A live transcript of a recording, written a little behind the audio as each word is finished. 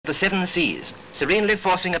the seven seas, serenely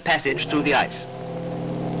forcing a passage through the ice.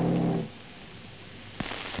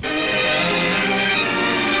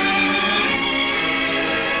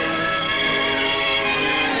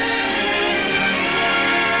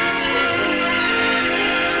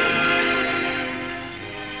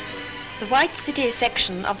 The White City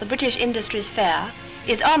section of the British Industries Fair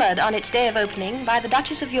is honoured on its day of opening by the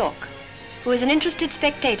Duchess of York, who is an interested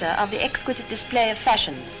spectator of the exquisite display of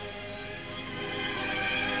fashions.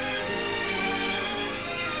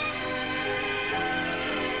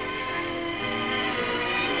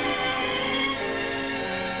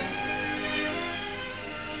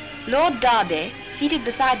 Lord Derby, seated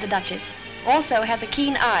beside the Duchess, also has a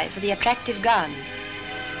keen eye for the attractive gowns.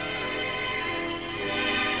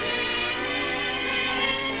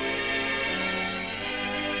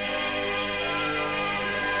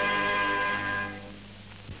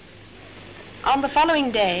 On the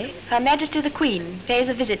following day, Her Majesty the Queen pays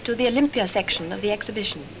a visit to the Olympia section of the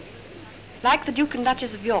exhibition. Like the Duke and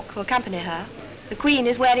Duchess of York who accompany her, the Queen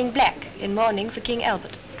is wearing black in mourning for King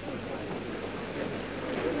Albert.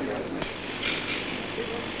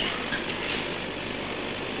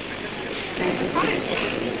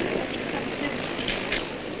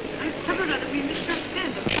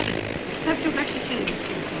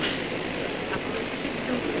 I